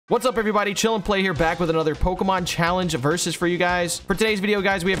What's up, everybody? Chill and Play here, back with another Pokemon Challenge versus for you guys. For today's video,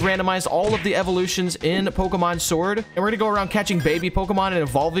 guys, we have randomized all of the evolutions in Pokemon Sword, and we're gonna go around catching baby Pokemon and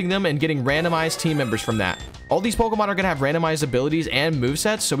evolving them and getting randomized team members from that. All these Pokemon are gonna have randomized abilities and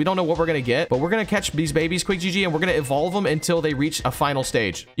movesets, so we don't know what we're gonna get, but we're gonna catch these babies, Quick GG, and we're gonna evolve them until they reach a final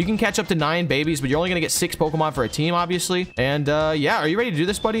stage. You can catch up to 9 babies, but you're only gonna get 6 Pokemon for a team, obviously. And yeah, are you ready to do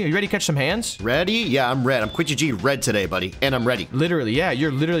this, buddy? Are you ready to catch some hands? Ready? Yeah, I'm red. I'm Quick GG red today, buddy, and I'm ready. Literally, yeah,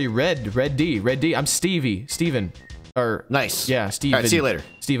 you're literally red D. I'm Steven. Or nice. Yeah, Steven. All right, see you later.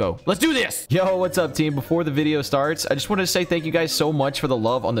 Steve-O. Let's do this. Yo, what's up, team? Before the video starts, I just wanted to say thank you guys so much for the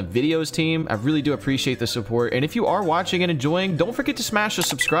love on the videos, team. I really do appreciate the support. And if you are watching and enjoying, don't forget to smash the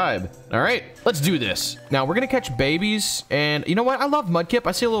subscribe. All right, let's do this. Now, we're going to catch babies. And you know what? I love Mudkip.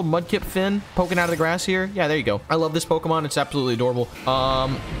 I see a little Mudkip fin poking out of the grass here. Yeah, there you go. I love this Pokemon. It's absolutely adorable.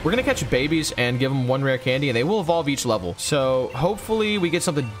 We're going to catch babies and give them 1 rare candy, and they will evolve each level. So hopefully we get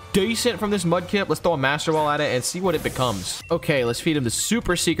something decent from this Mudkip. Let's throw a Master Ball at it and see what it becomes. Okay, let's feed him the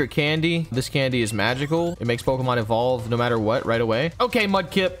super secret candy. This candy is magical. It makes Pokemon evolve no matter what right away. Okay,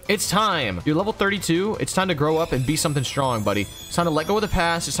 Mudkip, it's time. You're level 32. It's time to grow up and be something strong, buddy. It's time to let go of the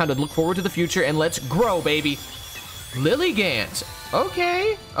past. It's time to look forward to the future, and let's grow, baby. Lilligant.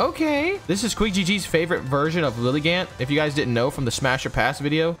 Okay. This is Quick GG's favorite version of Lilligant. If you guys didn't know from the Smash or Pass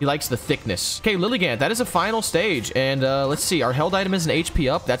video, he likes the thickness. Okay, Lilligant, that is a final stage. And let's see, our held item is an HP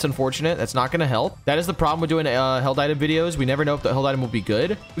up. That's unfortunate. That's not going to help. That is the problem with doing held item videos. We never know if the held item will be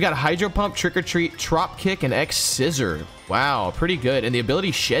good. We got Hydro Pump, Trick or Treat, Trop Kick, and X Scissor. Wow, pretty good. And the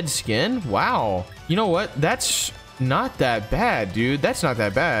ability Shed Skin. Wow. You know what? That's not that bad, dude. That's not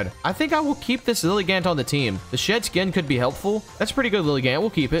that bad. I think I will keep this Lilligant on the team. The Shed Skin could be helpful. That's pretty good, Lilligant. We'll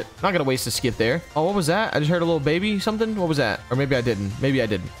keep it. Not gonna waste a skip there. Oh, what was that? I just heard a little baby something. What was that? Or maybe I didn't. Maybe I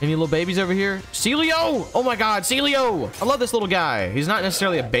didn't. Any little babies over here? Celio! Oh my god, Celio! I love this little guy. He's not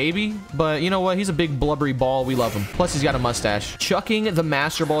necessarily a baby, but you know what? He's a big blubbery ball. We love him. Plus, he's got a mustache. Chucking the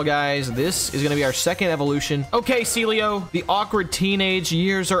Master Ball, guys. This is gonna be our second evolution. Okay, Celio. The awkward teenage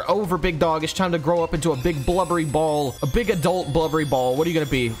years are over, big dog. It's time to grow up into a big blubbery ball. A big adult blubbery ball. What are you gonna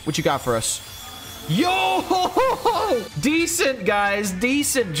be? What you got for us? Yo! Decent, guys.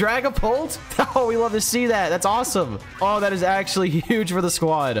 Decent. Dragapult. Oh, we love to see that. That's awesome. Oh, that is actually huge for the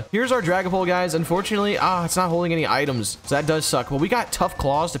squad. Here's our Dragapult, guys. Unfortunately, it's not holding any items, so that does suck. Well, we got Tough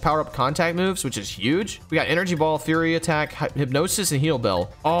Claws to power up contact moves, which is huge. We got Energy Ball, Fury Attack, Hypnosis, and Heal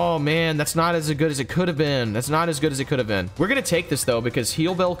Bell. Oh, man, that's not as good as it could have been. That's not as good as it could have been. We're going to take this, though, because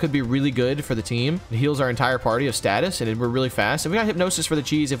Heal Bell could be really good for the team. It heals our entire party of status, and we're really fast. And we got Hypnosis for the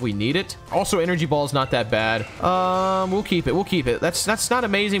cheese if we need it. Also, Energy Ball is not that bad. We'll keep it. That's not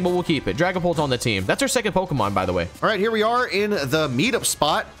amazing, but we'll keep it. Dragapult's on the team. That's our second Pokemon, by the way. All right, here we are in the meetup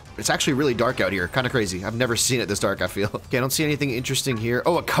spot. It's actually really dark out here. Kind of crazy. I've never seen it this dark, I feel. Okay, I don't see anything interesting here.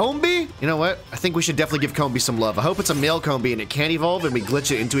 Oh, a Combee? You know what? I think we should definitely give Combee some love. I hope it's a male Combee and it can evolve and we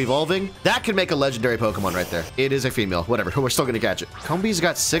glitch it into evolving. That could make a legendary Pokemon right there. It is a female. Whatever. We're still going to catch it. Combee's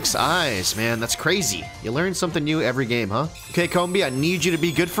got 6 eyes, man. That's crazy. You learn something new every game, huh? Okay, Combee, I need you to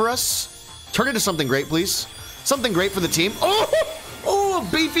be good for us. Turn into something great, please. Something great for the team. Oh,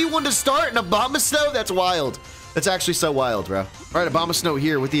 a beefy one to start and a Abomasnow? That's wild. That's actually so wild, bro. All right, Abomasnow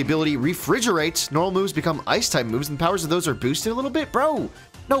here with the ability Refrigerate. Normal moves become Ice-type moves, and the powers of those are boosted a little bit. Bro,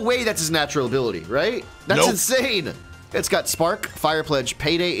 no way that's his natural ability, right? That's insane. It's got Spark, Fire Pledge,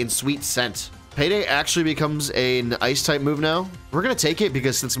 Payday, and Sweet Scent. Payday actually becomes an Ice-type move now. We're going to take it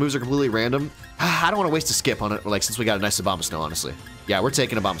because since moves are completely random, I don't want to waste a skip on it, like since we got a nice Abomasnow, honestly. Yeah, we're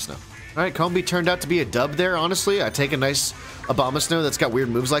taking Abomasnow. All right, Combee turned out to be a dub there, honestly. I take a nice Abomasnow that's got weird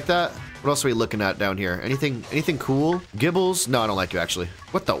moves like that. What else are we looking at down here? Anything cool? Gibbles? No, I don't like you, actually.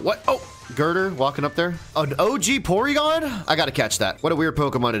 What the? What? Oh, Girder walking up there. An OG Porygon? I gotta catch that. What a weird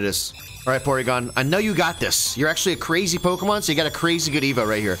Pokemon it is. All right, Porygon, I know you got this. You're actually a crazy Pokemon, so you got a crazy good Evo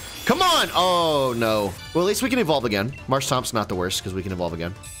right here. Come on! Oh, no. Well, at least we can evolve again. Marshtomp's not the worst, because we can evolve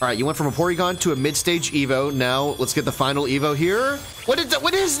again. All right, you went from a Porygon to a mid-stage Evo. Now, let's get the final Evo here. What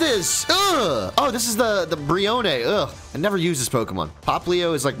is this? Ugh! Oh, this is the Brione. Ugh. I never use this Pokemon.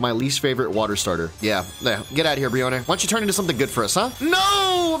 Poplio is like my least favorite water starter. Yeah, get out of here, Brione. Why don't you turn into something good for us, huh?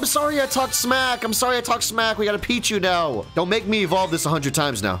 No! I'm sorry I talked smack. We gotta Pichu now. Don't make me evolve this 100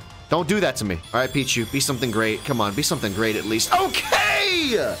 times now. Don't do that to me. All right, Pichu, be something great. Come on, be something great at least.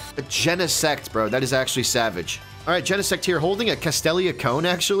 Okay! A Genesect, bro. That is actually savage. All right, Genesect here holding a Castelia Cone,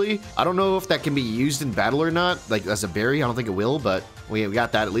 actually. I don't know if that can be used in battle or not, like as a berry. I don't think it will, but we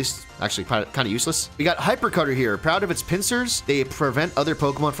got that at least. Actually, kind of useless. We got Hypercutter here. Proud of its pincers. They prevent other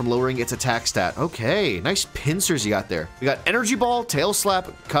Pokemon from lowering its attack stat. Okay, nice pincers you got there. We got Energy Ball, Tail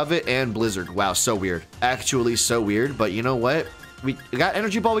Slap, Covet, and Blizzard. Wow, so weird. Actually so weird, but you know what? We got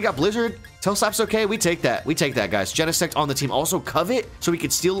Energy Ball, we got Blizzard. Tail Slap's okay, we take that. We take that, guys. Genesect on the team. Also Covet, so we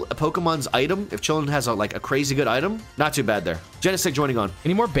could steal a Pokemon's item if Chillin has like a crazy good item. Not too bad there. Genesect joining on.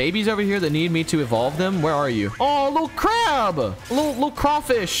 Any more babies over here that need me to evolve them? Where are you? Oh, a little crab! A little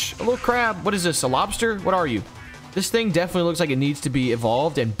crawfish. A little crab. What is this, a lobster? What are you? This thing definitely looks like it needs to be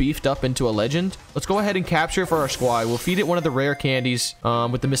evolved and beefed up into a legend. Let's go ahead and capture it for our squad. We'll feed it one of the rare candies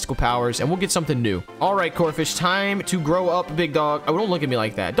with the mystical powers, and we'll get something new. All right, Corfish, time to grow up, big dog. Oh, don't look at me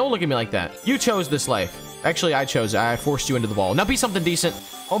like that. Don't look at me like that. You chose this life. Actually, I chose it. I forced you into the ball. Now be something decent.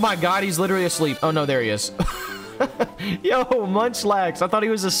 Oh my God, he's literally asleep. Oh no, there he is. Yo, Munchlax. I thought he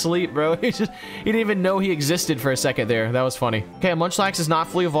was asleep, bro. He didn't even know he existed for a second there. That was funny. Okay, Munchlax is not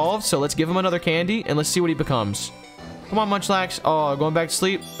fully evolved, so let's give him another candy, and let's see what he becomes. Come on, Munchlax. Oh, going back to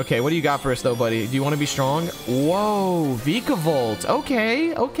sleep? Okay, what do you got for us, though, buddy? Do you want to be strong? Whoa, Vikavolt.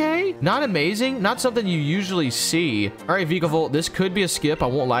 Okay, okay. Not amazing. Not something you usually see. All right, Vikavolt, this could be a skip. I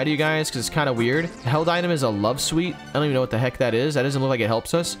won't lie to you guys because it's kind of weird. The held item is a Love Sweet. I don't even know what the heck that is. That doesn't look like it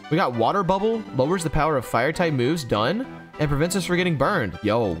helps us. We got Water Bubble. Lowers the power of Fire-type moves. Done. And prevents us from getting burned.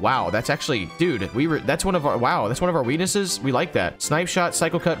 Yo, wow, that's actually, dude, that's one of our weaknesses. We like that. Snipe Shot,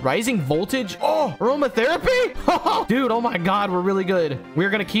 Cycle Cut, Rising Voltage. Oh, Aromatherapy. Dude, oh my God, we're really good. We're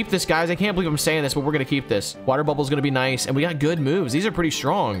gonna keep this, guys. I can't believe I'm saying this, but we're gonna keep this. Water Bubble's gonna be nice, and we got good moves. These are pretty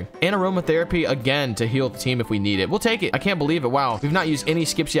strong. And Aromatherapy again to heal the team if we need it. We'll take it. I can't believe it. Wow, we've not used any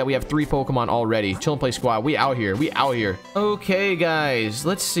skips yet. We have 3 Pokemon already. Chill and Play squad. We out here. We out here. Okay, guys,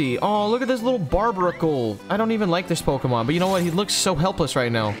 let's see. Oh, look at this little Barbaracle. I don't even like this Pokemon, but you know what? He looks so helpless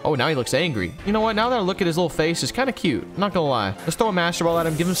right now. Oh, now he looks angry. You know what? Now that I look at his little face, it's kind of cute. I'm not gonna lie. Let's throw a Master Ball at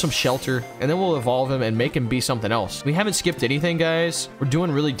him, give him some shelter, and then we'll evolve him and make him be something else. We haven't skipped anything, guys. We're doing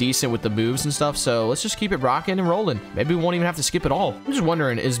really decent with the moves and stuff, so let's just keep it rocking and rolling. Maybe we won't even have to skip it all. I'm just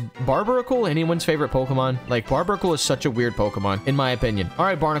wondering, is Barbaracle anyone's favorite Pokemon? Like, Barbaracle is such a weird Pokemon, in my opinion. All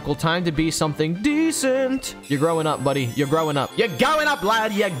right, Barnacle, time to be something decent. You're growing up, buddy. You're growing up. You're going up,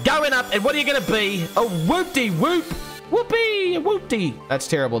 lad. You're going up. And what are you gonna be? A whoop-de-whoop. Whoopee! Whoopty! That's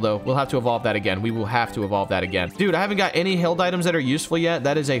terrible, though. We'll have to evolve that again. We will have to evolve that again. Dude, I haven't got any held items that are useful yet.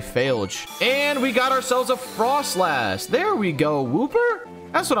 That is a failage. And we got ourselves a Frostlass. There we go, Whooper.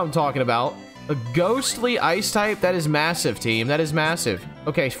 That's what I'm talking about. A ghostly ice type. That is massive, team. That is massive.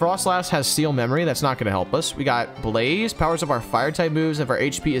 Okay, Frostlass has Steel Memory. That's not going to help us. We got Blaze. Powers up our fire type moves if our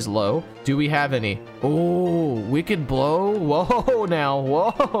HP is low. Do we have any? Oh, Wicked Blow. Whoa, now.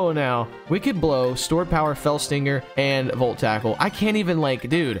 Whoa, now. Wicked Blow, Stored Power, Fell Stinger, and Volt Tackle. I can't even, like,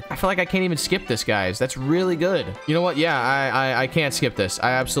 dude, I feel like I can't even skip this, guys. That's really good. You know what? Yeah, I can't skip this.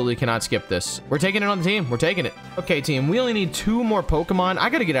 I absolutely cannot skip this. We're taking it on the team. We're taking it. Okay, team, we only need 2 more Pokemon.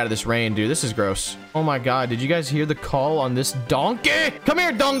 I got to get out of this rain, dude. This is gross. Oh, my God. Did you guys hear the call on this donkey? Come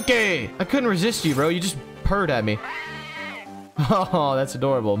here, donkey! I couldn't resist you, bro. You just purred at me. Oh, that's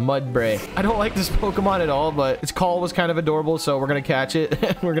adorable. Mudbray. I don't like this Pokemon at all, but its call was kind of adorable, so we're gonna catch it.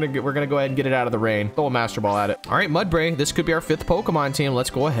 we're gonna go ahead and get it out of the rain. Throw a Master Ball at it. All right, Mudbray. This could be our 5th Pokemon, team. Let's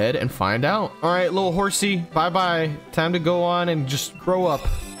go ahead and find out. All right, little horsey. Bye-bye. Time to go on and just grow up.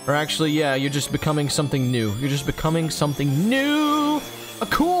 Or actually, yeah, you're just becoming something new. You're just becoming something new. A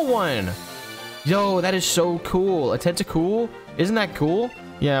cool one. Yo, that is so cool. A Tentacool? Isn't that cool?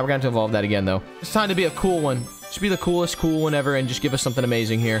 Yeah, we're going to evolve that again, though. It's time to be a cool one. Just be the coolest cool one ever and just give us something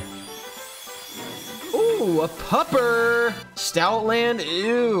amazing here. Ooh, a Pupper! Stoutland?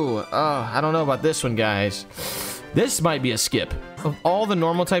 Ew. Oh, I don't know about this one, guys. This might be a skip. Of all the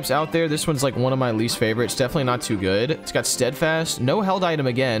normal types out there, this one's like one of my least favorites. Definitely not too good. It's got Steadfast. No held item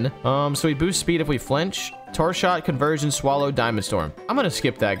again. So we boost speed if we flinch. Tar Shot, Conversion, Swallow, Diamond Storm. I'm gonna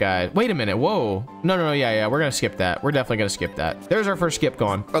skip that, guy. Wait a minute. Whoa. No, yeah, we're gonna skip that. We're definitely gonna skip that. There's our first skip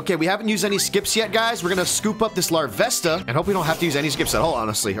gone. Okay, we haven't used any skips yet, guys. We're gonna scoop up this Larvesta and hope we don't have to use any skips at all,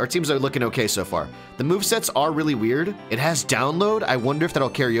 honestly. Our teams are looking okay so far. The movesets are really weird. It has download. I wonder if that'll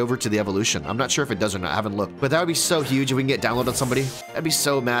carry over to the evolution. I'm not sure if it does or not. I haven't looked. But that would be so huge if we can get download on somebody. That'd be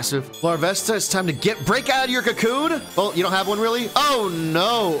so massive. Larvesta, it's time to break out of your cocoon. Oh, you don't have one really? Oh,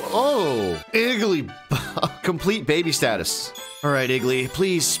 no. Oh, Iggly. Complete baby status. All right, Iggly,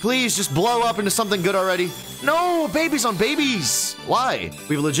 please just blow up into something good already. No, babies on babies. Why?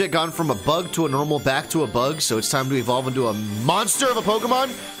 We've legit gone from a bug to a normal back to a bug, so it's time to evolve into a monster of a Pokemon.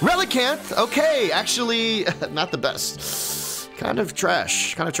 Relicanth. Okay, actually, not the best. Kind of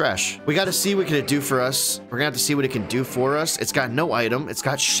trash. We got to see what can it do for us. We're gonna have to see what it can do for us. It's got no item. It's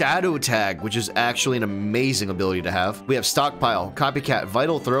got Shadow Tag, which is actually an amazing ability to have. We have Stockpile, Copycat,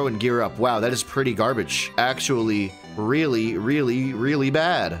 Vital Throw, and Gear Up. Wow, that is pretty garbage. Actually, really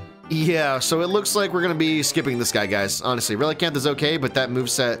bad. Yeah, so it looks like we're gonna be skipping this guy, guys. Honestly, Relicanth is okay, but that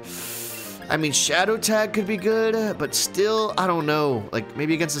moveset, I mean, Shadow Tag could be good, but still, I don't know. Like,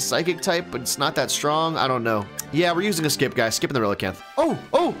 maybe against a Psychic type, but it's not that strong. I don't know. Yeah, we're using a skip, guys. Skipping the Relicanth. Oh,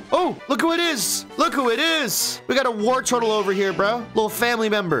 look who it is. Look who it is. We got a War Turtle over here, bro. Little family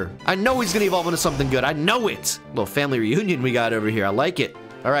member. I know he's gonna evolve into something good. I know it. Little family reunion we got over here. I like it.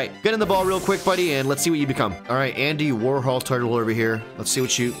 All right, get in the ball real quick, buddy, and let's see what you become. All right, Andy Warhol Turtle over here. Let's see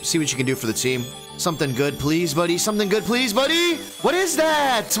what you can do for the team. Something good, please, buddy. Something good, please, buddy. What is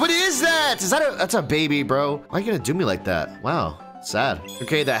that? What is that? That's a baby, bro. Why are you gonna do me like that? Wow, sad.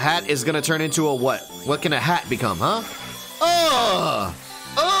 Okay, the hat is gonna turn into a what? What can a hat become, huh?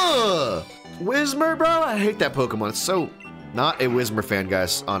 Whismer, bro. I hate that Pokemon. It's so not a Whismer fan,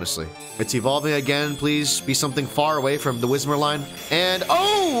 guys, honestly. It's evolving again. Please be something far away from the Whismer line. And,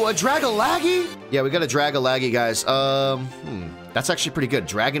 oh, a Dragalagi? Yeah, we got a Dragalagi, guys. That's actually pretty good.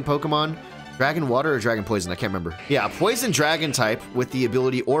 Dragon Pokemon. Dragon Water or Dragon Poison? I can't remember. Yeah, a Poison Dragon type with the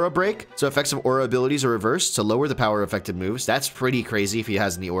ability Aura Break. So effects of Aura abilities are reversed to lower the power of affected moves. That's pretty crazy if he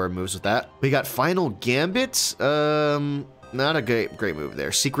has any Aura moves with that. We got Final Gambit. Not a great move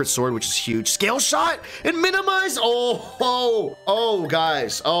there. Secret Sword, which is huge. Scale Shot and Minimize. Oh,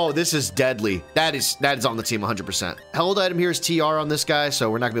 guys. Oh, this is deadly. That is on the team 100%. Held item here is TR on this guy, so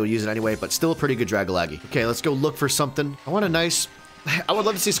we're not gonna be able to use it anyway, but still a pretty good Dragalagi. Okay, let's go look for something. I want a nice... I would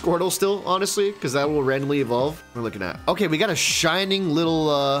love to see Squirtle still, honestly, because that will randomly evolve. What we're looking at. Okay, we got a shining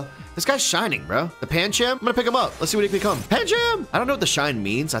little, this guy's shining, bro. The Pancham? I'm gonna pick him up. Let's see what he can become. Pancham! I don't know what the shine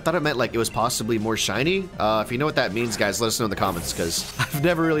means. I thought it meant like it was possibly more shiny. If you know what that means, guys, let us know in the comments, because I've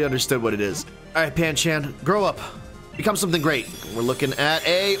never really understood what it is. All right, Pancham, grow up. Become something great. We're looking at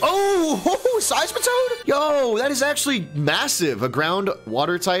a... Seismitoad? Yo, that is actually massive. A ground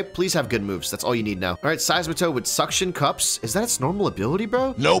water type. Please have good moves. That's all you need now. All right, Seismitoad with Suction Cups. Is that its normal ability,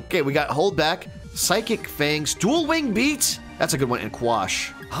 bro? Nope. Okay, we got Hold Back, Psychic Fangs, Dual Wing Beat. That's a good one. And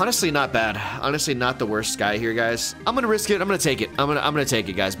Quash. Honestly, not bad. Honestly, not the worst guy here, guys. I'm gonna risk it. I'm gonna take it. I'm gonna take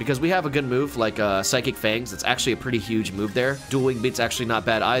it, guys, because we have a good move like Psychic Fangs. That's actually a pretty huge move there. Dual Wing Beat's actually not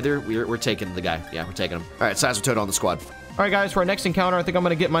bad either. We're taking the guy. Yeah, we're taking him. All right, Seismitoad on the squad. All right, guys, for our next encounter, I think I'm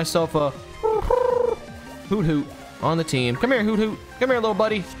gonna get myself a Hoot Hoot on the team. Come here, Hoot Hoot. Come here, little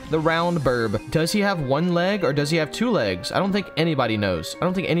buddy. The round burb. Does he have one leg or does he have two legs? I don't think anybody knows. I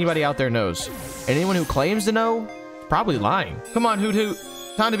don't think anybody out there knows. And anyone who claims to know, probably lying. Come on, Hoot Hoot.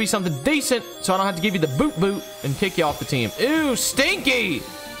 Time to be something decent so I don't have to give you the boot boot and kick you off the team. Ew, stinky!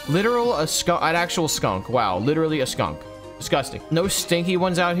 An actual skunk. Wow, literally a skunk. Disgusting. No stinky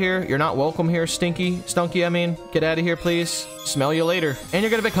ones out here. You're not welcome here, Stunky, I mean. Get out of here, please. Smell you later. And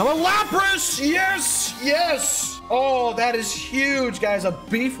you're gonna become a Lapras! Yes! Yes! Oh, that is huge, guys. A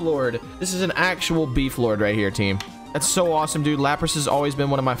Beef Lord. This is an actual Beef Lord right here, team. That's so awesome, dude. Lapras has always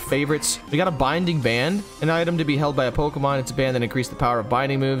been one of my favorites. We got a Binding Band, an item to be held by a Pokemon. It's a band that increases the power of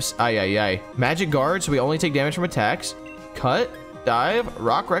binding moves. Ay. Magic Guard, so we only take damage from attacks. Cut, Dive,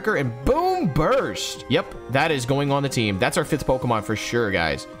 Rock Wrecker, and Boom Burst. Yep, that is going on the team. That's our 5th Pokemon for sure,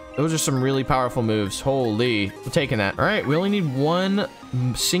 guys. Those are some really powerful moves. Holy, we're taking that. All right, we only need one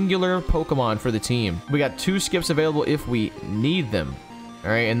singular Pokemon for the team. We got 2 skips available if we need them. All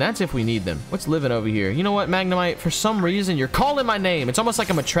right, and that's if we need them. What's living over here? You know what, Magnemite? For some reason, you're calling my name. It's almost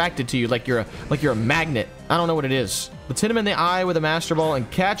like I'm attracted to you, like you're a magnet. I don't know what it is. Let's hit him in the eye with a Master Ball and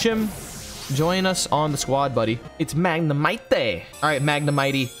catch him. Join us on the squad, buddy. It's Magnemite. All right,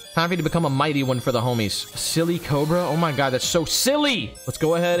 Magnemite. Time for you to become a mighty one for the homies. Silly Cobra. Oh my God, that's so silly. Let's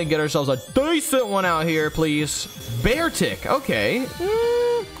go ahead and get ourselves a decent one out here, please. Beartic. Okay.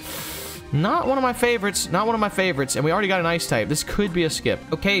 Not one of my favorites. Not one of my favorites. And we already got an ice type. This could be a skip.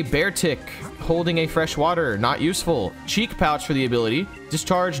 Okay, Beartic. Holding a fresh water. Not useful. Cheek pouch for the ability.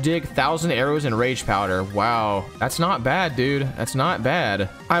 Discharge, dig, 1,000 arrows, and rage powder. Wow. That's not bad, dude. That's not bad.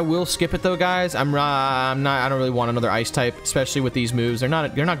 I will skip it though, guys. I don't really want another ice type, especially with these moves. They're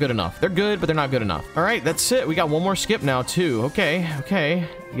not good enough. They're good, but they're not good enough. All right, that's it. We got one more skip now too. Okay.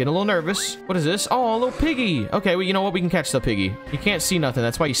 Getting a little nervous. What is this? Oh, a little piggy. Okay, well, you know what? We can catch the piggy. He can't see nothing.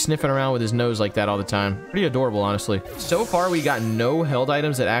 That's why he's sniffing around with his nose like that all the time. Pretty adorable, honestly. So far, we got no held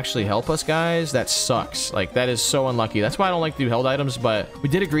items that actually help us, guys. That sucks. Like, that is so unlucky. That's why I don't like to do held items, but we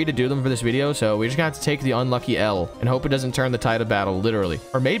did agree to do them for this video, so we just got to take the unlucky L and hope it doesn't turn the tide of battle, literally.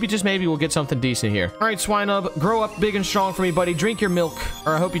 Or maybe, just maybe, we'll get something decent here. All right, Swinub, grow up big and strong for me, buddy. Drink your milk.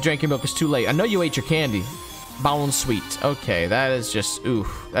 Or I hope you drank your milk. It's too late. I know you ate your candy. Bound Sweet. Okay, that is just,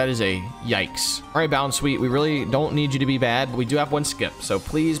 oof. That is a yikes. All right, Bound Sweet, we really don't need you to be bad, but we do have one skip, so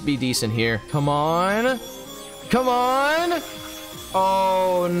please be decent here. Come on. Come on.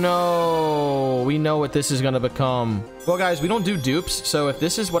 Oh no, we know what this is gonna become. Well guys, we don't do dupes, so if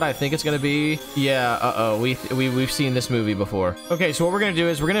this is what I think it's gonna be, yeah, we've seen this movie before. Okay, so what we're gonna do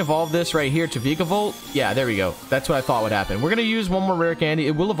is we're gonna evolve this right here to Vikavolt. Yeah, there we go. That's what I thought would happen. We're gonna use one more rare candy.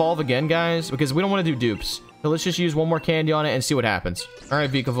 It will evolve again, guys, because we don't want to do dupes. So let's just use one more candy on it and see what happens. All right,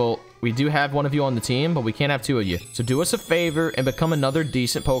 Vikavolt, we do have one of you on the team, but we can't have two of you. So do us a favor and become another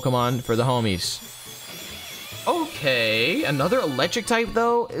decent Pokemon for the homies. Okay, another electric type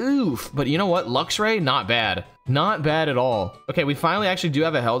though. Oof. But you know what? Luxray, not bad. Not bad at all. Okay, we finally actually do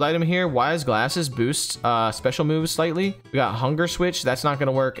have a held item here. Wise Glasses boosts special moves slightly. We got Hunger Switch. That's not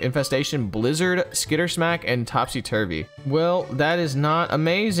gonna work. Infestation, Blizzard, Skitter Smack, and Topsy Turvy. Well, that is not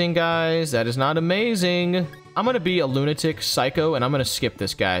amazing, guys. That is not amazing. I'm gonna be a lunatic psycho and I'm gonna skip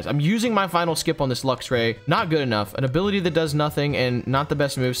this, guys. I'm using my final skip on this Luxray. Not good enough. An ability that does nothing and not the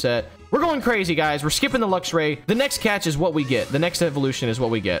best moveset. We're going crazy, guys. We're skipping the Luxray. The next catch is what we get. The next evolution is what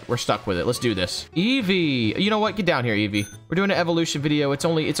we get. We're stuck with it. Let's do this. Eevee. You know what? Get down here, Eevee. We're doing an evolution video. It's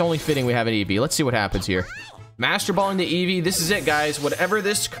only fitting we have an Eevee. Let's see what happens here. Master Balling the Eevee. This is it, guys. Whatever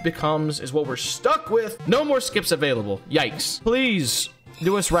this becomes is what we're stuck with. No more skips available. Yikes. Please.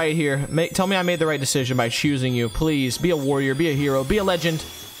 Do us right here. Tell me I made the right decision by choosing you. Please, be a warrior, be a hero, be a legend.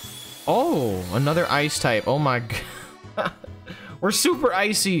 Oh, another ice type. Oh my god. We're super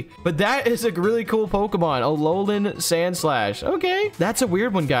icy, but that is a really cool Pokemon. Alolan Sandslash. Okay, that's a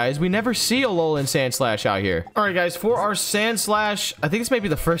weird one, guys. We never see Alolan Sandslash out here. All right, guys, for our Sandslash, I think this may be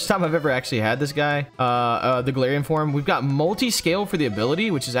the first time I've ever actually had this guy, the Galarian form. We've got multi-scale for the ability,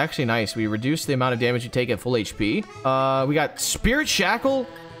 which is actually nice. We reduce the amount of damage you take at full HP. We got Spirit Shackle,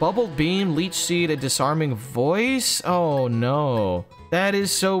 Bubbled Beam, Leech Seed, a Disarming Voice. Oh, no. That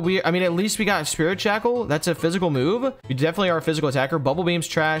is so weird. I mean, at least we got Spirit Shackle. That's a physical move. You definitely are a physical attacker. Bubble Beam's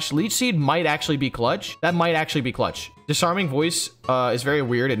trash. Leech Seed might actually be clutch. That might actually be clutch. Disarming Voice is very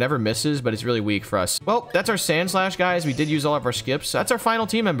weird. It never misses, but it's really weak for us. Well, that's our Sandslash, guys. We did use all of our skips. That's our final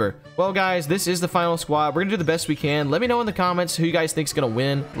team member. Well, guys, this is the final squad. We're gonna do the best we can. Let me know in the comments who you guys think is gonna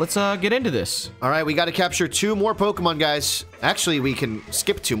win. Let's get into this. All right, we got to capture 2 more Pokemon, guys. Actually, we can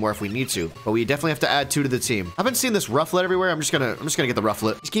skip 2 more if we need to, but we definitely have to add 2 to the team. I've been seeing this Rufflet everywhere. I'm just gonna get the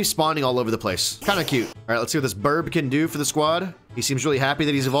Rufflet. He keeps spawning all over the place. Kind of cute. All right, let's see what this Burb can do for the squad. He seems really happy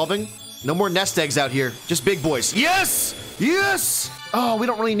that he's evolving. No more nest eggs out here. Just big boys. Yes! Yes! Oh, we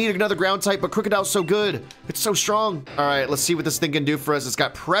don't really need another ground type, but Crocodile's so good. It's so strong. All right, let's see what this thing can do for us. It's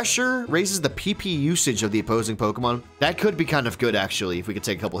got pressure, raises the PP usage of the opposing Pokemon. That could be kind of good, actually, if we could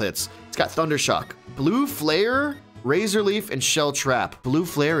take a couple hits. It's got Thunder Shock, Blue Flare, Razor Leaf, and Shell Trap. Blue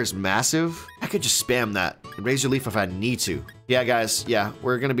Flare is massive. I could just spam that. And Razor Leaf if I need to. Yeah, guys. Yeah,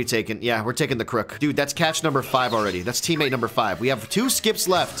 we're going to be taking... Yeah, we're taking the Crook. Dude, that's catch number 5 already. That's teammate number 5. We have 2 skips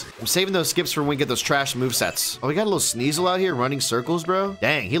left. I'm saving those skips for when we get those trash movesets. Oh, we got a little Sneasel out here running circles, bro.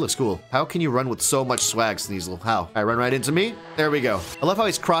 Dang, he looks cool. How can you run with so much swag, Sneasel? How? All right, run right into me. There we go. I love how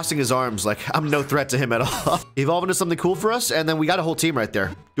he's crossing his arms like I'm no threat to him at all. Evolve into something cool for us, and then we got a whole team right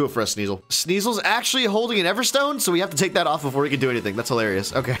there. Do it for us, Sneasel. Sneasel's actually holding an Everstone, so we have to take that off before we can do anything. That's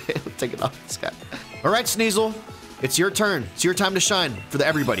hilarious. Okay, let's take it off this guy. All right, Sneasel. It's your turn. It's your time to shine for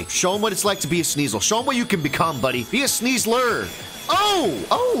everybody. Show them what it's like to be a Sneasel. Show them what you can become, buddy. Be a Sneasler.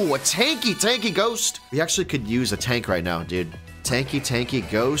 Oh, a tanky ghost. We actually could use a tank right now, dude.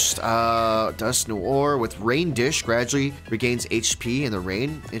 Tanky ghost. Dusknoir with Rain Dish gradually regains HP in the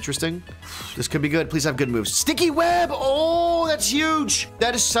rain. Interesting. This could be good. Please have good moves. Sticky Web. Oh, that's huge.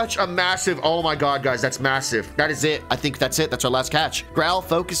 That is such a massive. Oh my god, guys, that's massive. That is it. I think that's it. That's our last catch. Growl,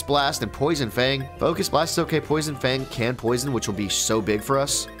 Focus Blast, and Poison Fang. Focus Blast is okay. Poison Fang can poison, which will be so big for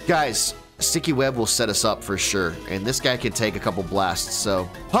us. Guys, Sticky Web will set us up for sure, and this guy can take a couple blasts, so...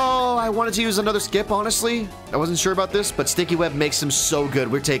 Oh, I wanted to use another skip, honestly. I wasn't sure about this, but Sticky Web makes him so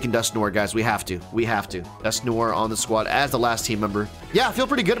good. We're taking Dusknoir, guys. We have to. We have to. Dusknoir on the squad as the last team member. Yeah, I feel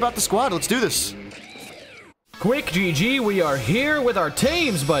pretty good about the squad. Let's do this. Quick, GG. We are here with our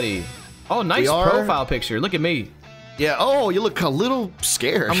teams, buddy. Oh, nice profile picture. Look at me. Yeah, oh, you look a little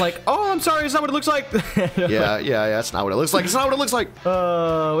scared. I'm like, oh, I'm sorry, is that what it looks like? yeah, that's not what it looks like. It's not what it looks like.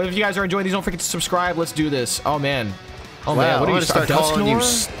 If you guys are enjoying these, don't forget to subscribe. Let's do this. Oh, man. Oh, wow, man. What I'm are you start calling you?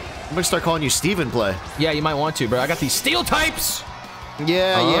 I'm gonna start calling you Steven Play. Yeah, you might want to, bro. I got these steel types.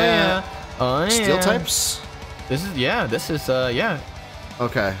 Yeah, oh, yeah. Oh, yeah. Steel types? This is, yeah.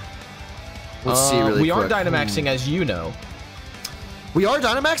 Okay. Let's see really quick. We are Dynamaxing, as you know. We are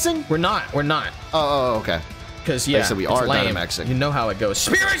Dynamaxing? We're not. Oh, okay. Because, yeah, so we are Dynamaxing. You know how it goes.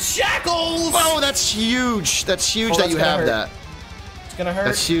 Spirit Shackles! Oh, that's huge. That's huge that you have that. It's gonna hurt.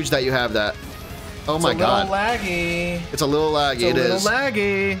 That's huge that you have that. Oh my God. It's a little laggy. It's a little laggy. It's a little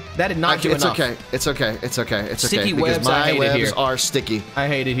laggy. That did not do enough. It's okay. It's okay. It's okay. Sticky Because webs, I my hate it webs here. are sticky. I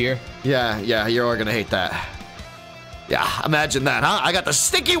hate it here. Yeah, you're gonna hate that. Yeah, imagine that, huh? I got the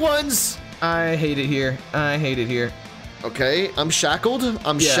sticky ones. I hate it here. I hate it here. Okay, I'm shackled.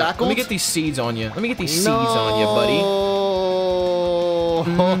 I'm shackled. Let me get these seeds on you. Let me get these seeds on you, buddy.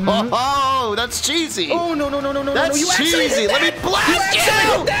 Oh, that's cheesy. Oh, no. That's You cheesy. Let me blast you.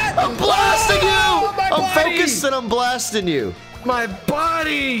 I'm blasting you. I'm focused and I'm blasting you. My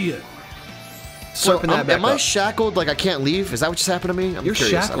body. So, Slurping that back am I up. shackled like I can't leave? Is that what just happened to me? I'm You're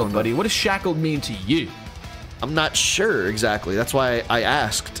curious. I don't shackled, know. buddy. What does shackled mean to you? I'm not sure exactly. That's why I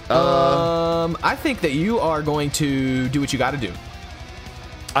asked. I think that you are going to do what you got to do.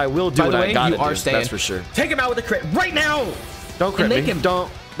 I will do By what the way, I gotta you are do. staying. That's for sure. Take him out with a crit right now. Don't crit make me. him-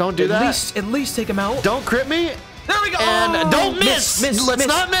 Don't do that. At least take him out. Don't crit me. There we go. And Oh, don't miss. Let's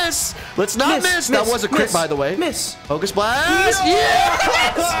not miss. Let's not miss. That was a crit, by the way. Miss. Focus blast.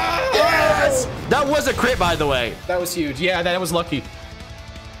 Yes. Yes. That was a crit, by the way. That was huge. Yeah, that was lucky.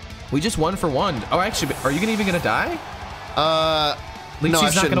 We just 1 for 1. Oh, actually, are you even gonna die? No, I Leechy's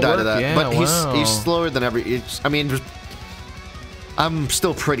not shouldn't gonna die to work. that. Yeah, But wow. he's slower than I mean, I'm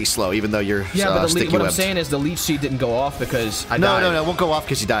still pretty slow, even though you're Yeah, but sticky what I'm webbed. saying is the leech seed didn't go off because I No, died. no, won't go off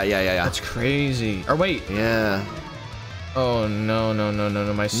because you die. Yeah. That's crazy. Or wait. Yeah. Oh no,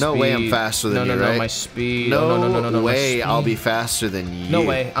 my speed. No way I'm faster than you, No, right? my speed. No, Oh, no, my way speed. I'll be faster than you. No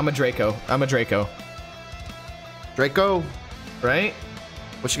way. I'm a Draco. Draco, Right?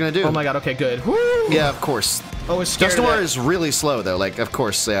 what you gonna do? Oh my god, okay, good. Woo! Yeah, of course. I was scared of Justin that. is really slow though. Like, of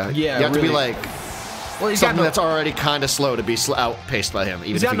course, yeah. Yeah, You have to be really. like Well, he's got something no, that's already kind of slow to be outpaced by him,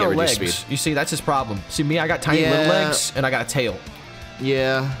 even he's if got you no get reduced legs. speed. You see, that's his problem. See, me, I got tiny little Yeah. legs, and I got a tail.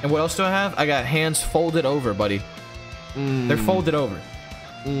 Yeah. And what else do I have? I got hands folded over, buddy. They're folded over.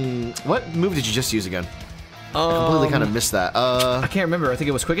 What move did you just use again? I completely kind of missed that. I can't remember. I think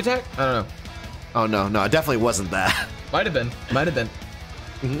it was quick attack? I don't know. Oh no, it definitely wasn't that. Might have been.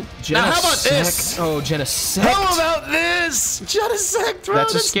 Now, how about this? Oh, Genesect. How about this? Genesect, bro.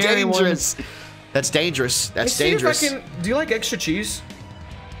 That's a scary one. dangerous. That's dangerous. That's See if I dangerous. can- do you like extra cheese?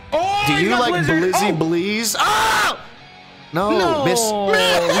 Oh, Do he you got like Blizzard. Blizzy Oh! Bleeze? Oh! No, miss.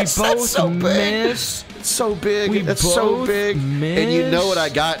 We That's both so big. miss. It's so big. We That's so both big. And you know what I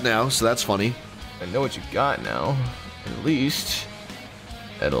missed. got now, so that's funny. I know what you got now. At least.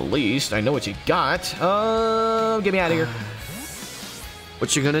 I know what you got. Get me out of here.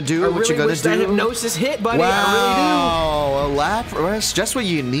 What you gonna do? I What really you gonna wish that do? hypnosis hit, buddy. I Wow, a lap rest. Just what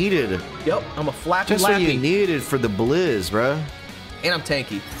you needed. really do. Yep, I'm a flappy Just what you lappy. needed for the blizz, bro. And I'm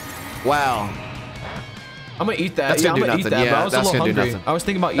tanky. Wow. I'm gonna eat that. That's yeah, gonna I'm gonna do eat nothing. that, but Yeah, I was a that's little gonna do hungry. nothing. I was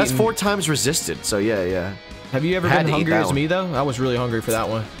thinking about eating. That's 4 times resisted, so yeah. Have you ever Had been to eat hungry that as one. me, though? I was really hungry for that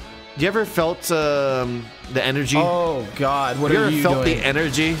one. You ever felt the energy? Oh, God. What you are ever you felt doing? the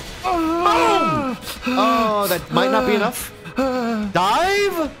energy? Oh, that might not be enough.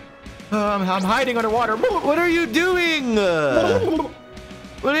 Dive? I'm hiding underwater. What are you doing?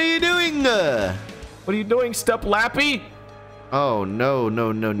 What are you doing? What are you doing, Step Lappy? Oh, no, What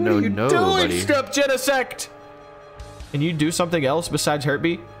are you doing, buddy. Step Genesect? Can you do something else besides hurt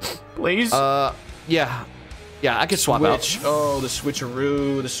me? Please? Yeah. Yeah, I could swap out. Oh, the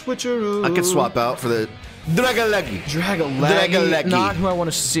switcheroo. I could swap out for the Dragalegi. Dragalagi. Not who I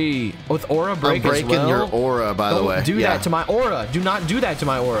want to see. With aura break I'm breaking as well. your aura, by the way. Don't do that to my aura. Do not do that to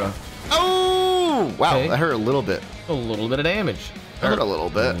my aura. Oh! Wow, Okay. that hurt a little bit. A little bit of damage. Hurt a little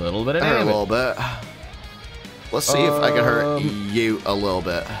bit. A little bit of That hurt a damage. little bit. Let's see if I can hurt you a little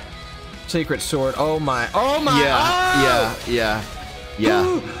bit. Secret sword. Oh my. Oh my. Yeah.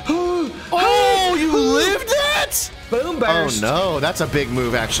 Oh, you lived that? Boom Oh burst. no, that's a big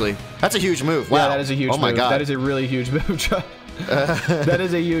move actually. That's a huge move. Wow. Yeah, that is a huge move. Oh my god. That is a really huge move. That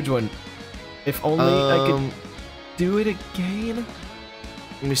is a huge one. If only I could do it again.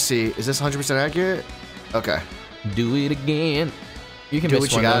 Let me see. Is this 100% accurate? Okay. Do it again. You can Do miss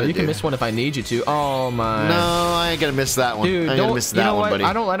what you one. gotta You can do. miss one if I need you to. Oh my. No, I ain't gonna miss that one. Dude, I ain't gonna miss you that know one, what? buddy.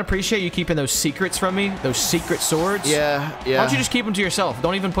 I don't appreciate you keeping those secrets from me. Those secret swords. Yeah. Why don't you just keep them to yourself?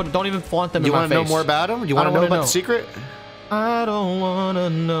 Don't even flaunt them You in my want to know face. more about him? You I want to don't know wanna about know. the secret? I don't wanna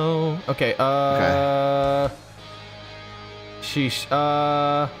know. Okay. Sheesh.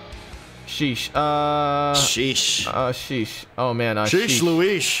 Sheesh. Sheesh. Sheesh. Oh man. Sheesh,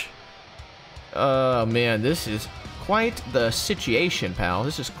 Louise. Oh man, this is quite the situation, pal.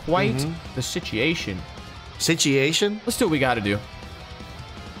 This is quite Mm-hmm. the situation. Situation? Let's do what we gotta do.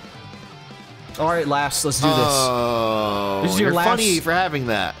 All right, laughs. Let's do this. Oh This is your you're last, funny for having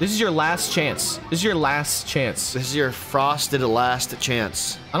that. This is your last chance. This is your last chance. This is your frosted last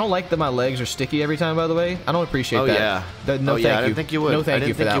chance. I don't like that my legs are sticky every time, by the way. I don't appreciate that. Yeah. No, thank you. I didn't think you would. No, thank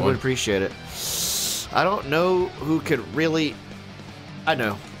you for that I didn't think you one. would appreciate it. I don't know who could really... I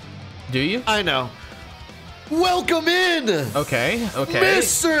know. Do you? I know. Welcome in! Okay, okay.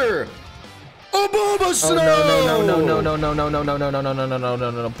 Mr. Obama Snow!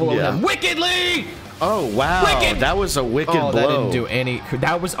 No. Pull him wickedly! Oh, wow. Wicked! That was a wicked blow. That didn't do any...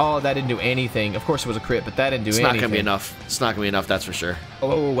 that didn't do anything. Of course it was a crit, but that didn't do anything. It's not going to be enough. It's not going to be enough, that's for sure.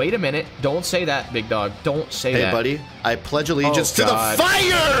 Oh, wait a minute. Don't say that, big dog. Don't say that. Hey, buddy. I pledge allegiance to the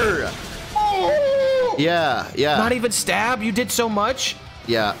fire! Oh! Yeah. Not even stab? You did so much?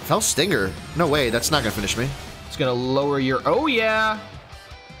 Yeah. Fell Stinger. No way. That's not going to finish me. It's going to lower your... Oh, yeah.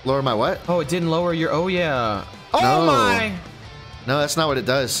 Lower my what? Oh, it didn't lower your... Oh, yeah. Oh, No. my. No, that's not what it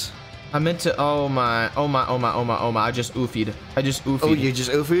does. I meant to... Oh, my. I just oofied. Oh, you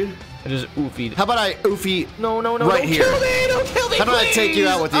just oofied? I just oofied. How about I oofy No. right here? Don't kill me, How do I please. take you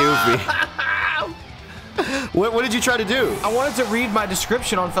out with the oofy? What did you try to do? I wanted to read my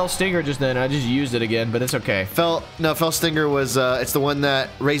description on Fell Stinger just then. I just used it again, but it's okay. Fell Stinger was, it's the one that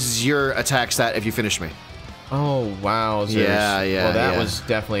raises your attack stat if you finish me. Oh, wow. Yeah. Well, that was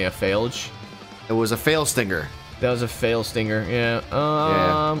definitely a failage. It was a fail Stinger. That was a fail Stinger,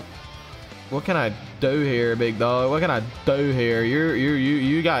 yeah. What can I do here, big dog? What can I do here?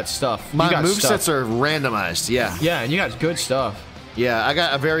 You got stuff. My movesets are randomized, yeah. Yeah, and you got good stuff. Yeah, I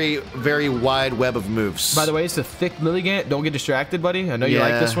got a very, very wide web of moves. By the way, it's a thick Lilligant. Don't get distracted, buddy. I know you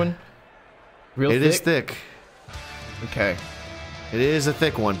like this one. Real thick? It is thick. Okay. It is a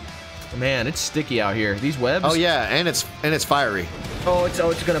thick one. Man, it's sticky out here. These webs. Oh yeah, and it's fiery. Oh,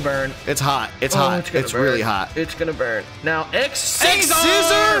 it's gonna burn. It's hot. It's hot. It's really hot. It's gonna burn. Now, X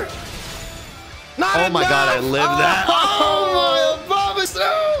Scissor! Not oh my god, I lived that. Oh my, Obama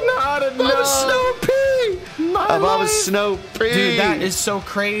Snow! Not enough. Obama Snow P! Obama Snow P! Dude, that is so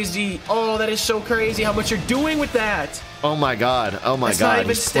crazy. Oh, that is so crazy how much you're doing with that. Oh my god. Oh my god.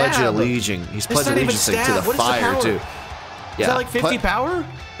 He's pledging allegiance. He's pledging allegiance to the fire too. Is that like 50 power?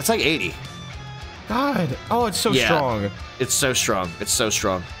 It's like 80. God. Oh, it's so strong. It's so strong. It's so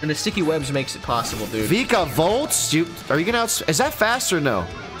strong. And the sticky webs makes it possible, dude. Vika Volts? Are you gonna is that fast or no?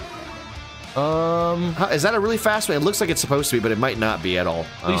 Is that a really fast one? It looks like it's supposed to be, but it might not be at all.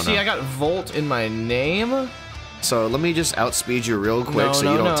 You see, I got Volt in my name. So let me just outspeed you real quick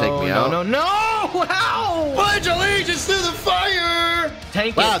so you don't take me out. No! How? Pledge allegiance to the fire!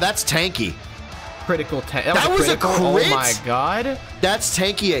 Tank wow, it. that's tanky. Critical tank. That was a crit? Oh my god. That's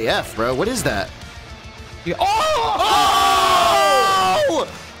tanky AF, bro. What is that? Yeah. Oh!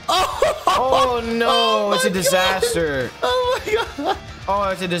 Oh no, it's a disaster. God. Oh my god. Oh,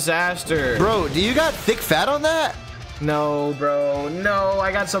 it's a disaster. Bro, do you got thick fat on that? No, bro. No,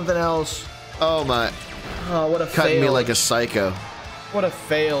 I got something else. Oh my. Oh, what a fail. Cutting me like a psycho. What a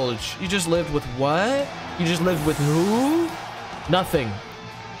failage. You just lived with what? You just lived with who? Nothing.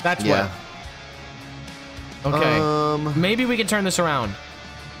 That's what. Okay. Maybe we can turn this around.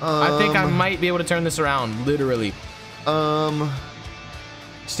 I think I might be able to turn this around, literally.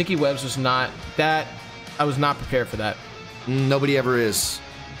 Sticky webs was not that. I was not prepared for that. Nobody ever is.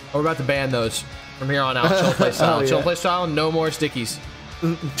 We're about to ban those from here on out. Chill play style. Oh, yeah. Chill play style. No more stickies.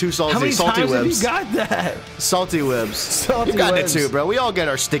 Too salty. How many salty times webs. have you got that? Salty webs. Salty you got webs. it too, bro. We all get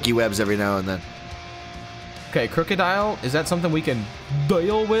our sticky webs every now and then. Okay, crocodile. Is that something we can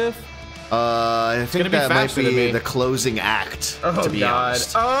deal with? I think that might be the closing act. Oh, to be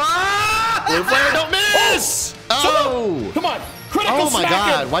honest. Blue flare, don't miss! Oh! Come on! Critical oh my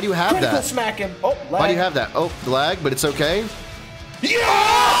god! Why do you have Critical that? smack him! Oh, lag. Why do you have that? Oh, lag, but it's okay.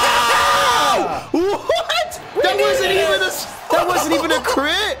 Yeah! What? That wasn't even a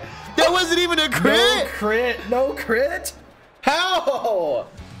crit. That wasn't even a crit. No crit. No crit. How?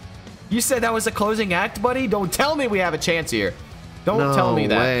 You said that was a closing act, buddy. Don't tell me we have a chance here. Don't tell me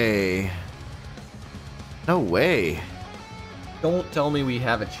that. No way. No way. Don't tell me we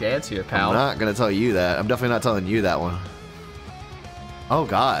have a chance here, pal. I'm not gonna tell you that. I'm definitely not telling you that one. Oh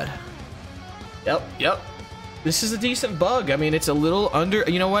god. Yep. This is a decent bug. I mean, it's a little under.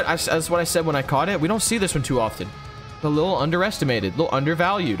 You know what? That's what I said when I caught it. We don't see this one too often. A little underestimated, a little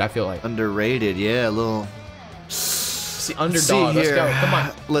undervalued. I feel like underrated. Yeah, a little. It's the underdog. Let's go. Come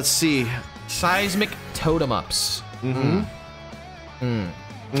on. Let's see. Seismic totem ups.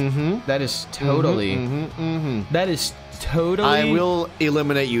 That is totally. That is totally. I will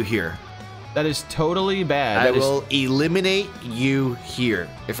eliminate you here. That is totally bad. I will eliminate you here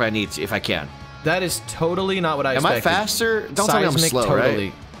if I need to, if I can. That is totally not what I expected. Am I faster? Don't tell me I'm slow,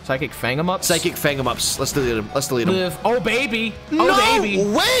 right? Psychic Fang 'em ups. Psychic Fang 'em ups. Let's delete them. Let's delete them. Live. Oh, baby. Oh, No baby.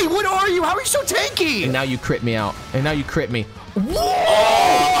 way! What are you? How are you so tanky? And now you crit me out. And now you crit me. Whoa!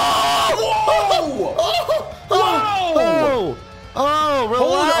 Whoa! Oh, relax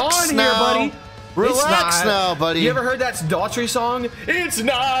Hold on now, here, buddy. Relax now, buddy. You ever heard that Daughtry song? It's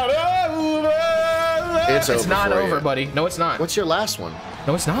not over. It's over not for over, you. buddy. No, it's not. What's your last one?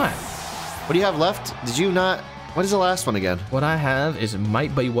 No, it's not. What do you have left? Did you not? What is the last one again? What I have is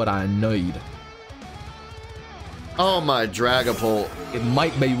might be what I need. Oh, my Dragapult. It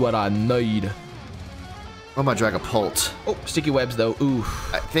might be what I need. Oh, my Dragapult. Oh, sticky webs though. Ooh.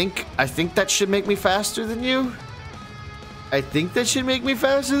 I think that should make me faster than you. I think that should make me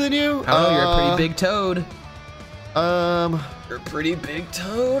faster than you. I don't know, you're a pretty big toad. You're a pretty big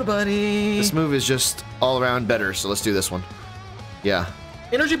toad, buddy. This move is just all around better, so let's do this one. Yeah.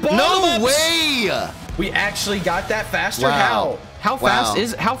 Energy ball. No way! We actually got that faster. Wow. How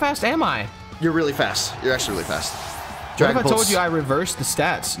fast am I? You're really fast. You're actually really fast. What if I told you I reversed the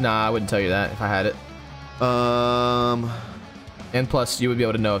stats? Nah, I wouldn't tell you that if I had it. And plus, you would be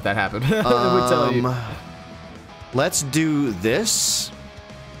able to know if that happened. I would tell you. Let's do this.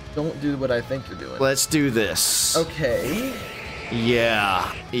 Don't do what I think you're doing. Let's do this. Okay. Yeah.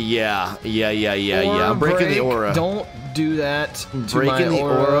 I'm breaking the aura. Don't do that to breaking the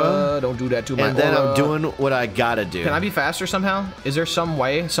aura. Don't do that to my aura. And then I'm doing what I gotta do. Can I be faster somehow? Is there some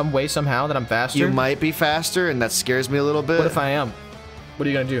way somehow that I'm faster? You might be faster, and that scares me a little bit. What if I am? What are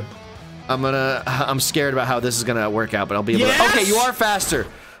you gonna do? I'm scared about how this is gonna work out, but I'll be able Yes! to. Okay, you are faster.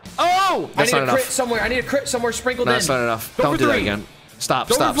 Oh! That's not enough. I need a crit somewhere sprinkled in. That's not enough. Don't do that again.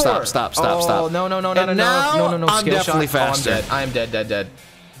 Stop. Oh, No. I'm definitely faster. Oh, I'm dead.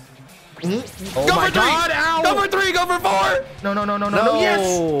 Oh Go my for 3! God, ow! Go for 3! Go for 4! No,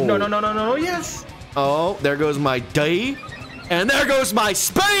 yes! No, yes! Oh, there goes my day. And there goes my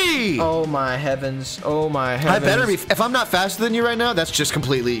spade! Oh my heavens. Oh my heavens. I better be. If I'm not faster than you right now, that's just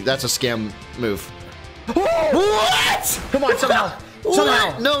completely. That's a scam move. What? Come on, somehow.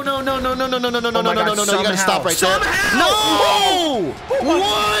 Somehow. No. You gotta stop right there. Somehow. No!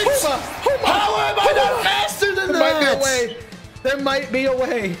 What? How am I not faster than that? There might be a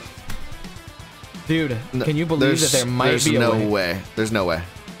way. Dude, can you believe that there might be a way? There's no way. There's no way.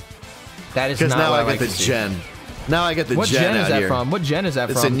 That is not Because now what I get the gen. Now I get the gen out here. What gen is that from? What gen is that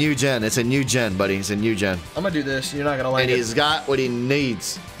from? It's a new gen. It's a new gen, buddy. It's a new gen. I'm gonna do this. You're not gonna like it. And he's got what he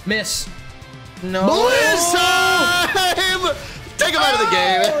needs. Miss. No. Blizz time! Take him out of the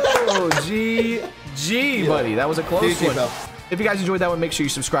game. Oh, GG, buddy. That was a close one. If you guys enjoyed that one, make sure you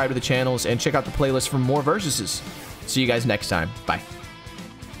subscribe to the channels and check out the playlist for more versuses. See you guys next time. Bye.